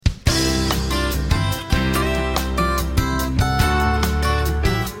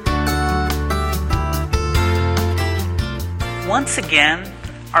once again,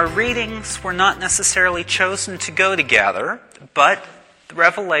 our readings were not necessarily chosen to go together, but the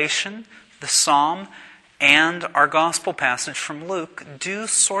Revelation, the Psalm, and our Gospel passage from Luke do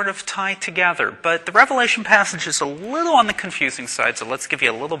sort of tie together. But the Revelation passage is a little on the confusing side, so let's give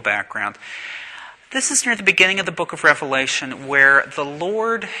you a little background. This is near the beginning of the book of Revelation, where the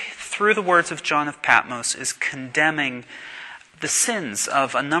Lord, through the words of John of Patmos, is condemning the sins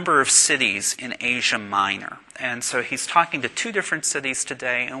of a number of cities in Asia Minor. And so he's talking to two different cities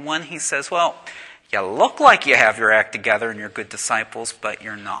today, and one he says, well, you look like you have your act together and you're good disciples, but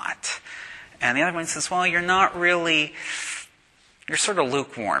you're not. And the other one says, well, you're sort of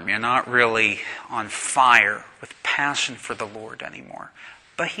lukewarm. You're not really on fire with passion for the Lord anymore.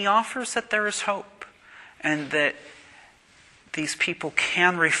 But he offers that there is hope and that these people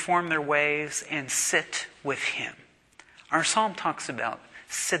can reform their ways and sit with him. Our psalm talks about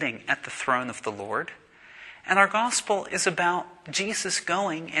sitting at the throne of the Lord. And our gospel is about Jesus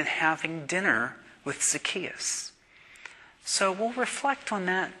going and having dinner with Zacchaeus. So we'll reflect on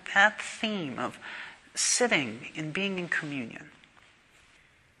that theme of sitting and being in communion.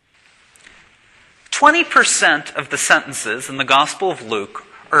 20% of the sentences in the Gospel of Luke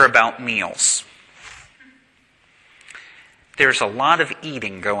are about meals. There's a lot of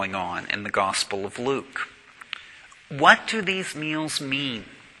eating going on in the Gospel of Luke. What do these meals mean?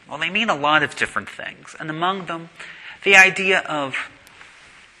 Well, they mean a lot of different things. And among them, the idea of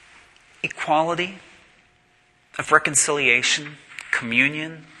equality, of reconciliation,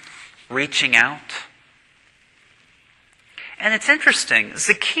 communion, reaching out. And it's interesting,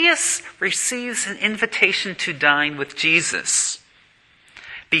 Zacchaeus receives an invitation to dine with Jesus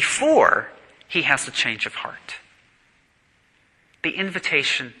before he has a change of heart. The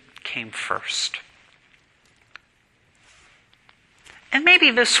invitation came first. And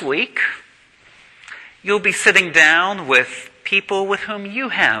maybe this week, you'll be sitting down with people with whom you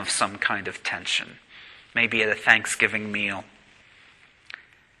have some kind of tension, maybe at a Thanksgiving meal.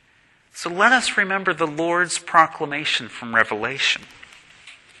 So let us remember the Lord's proclamation from Revelation.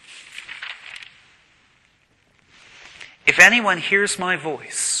 If anyone hears my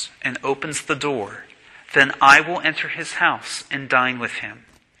voice and opens the door, then I will enter his house and dine with him,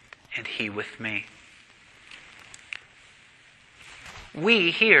 and he with me.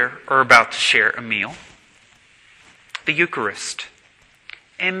 We here are about to share a meal, the Eucharist.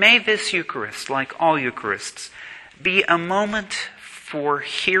 And may this Eucharist, like all Eucharists, be a moment for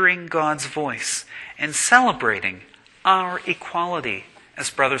hearing God's voice and celebrating our equality as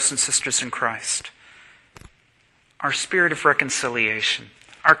brothers and sisters in Christ. Our spirit of reconciliation,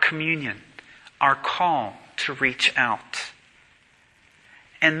 our communion, our call to reach out.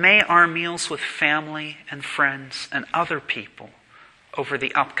 And may our meals with family and friends and other people over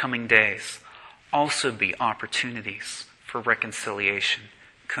the upcoming days also be opportunities for reconciliation,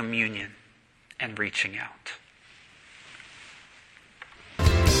 communion, and reaching out.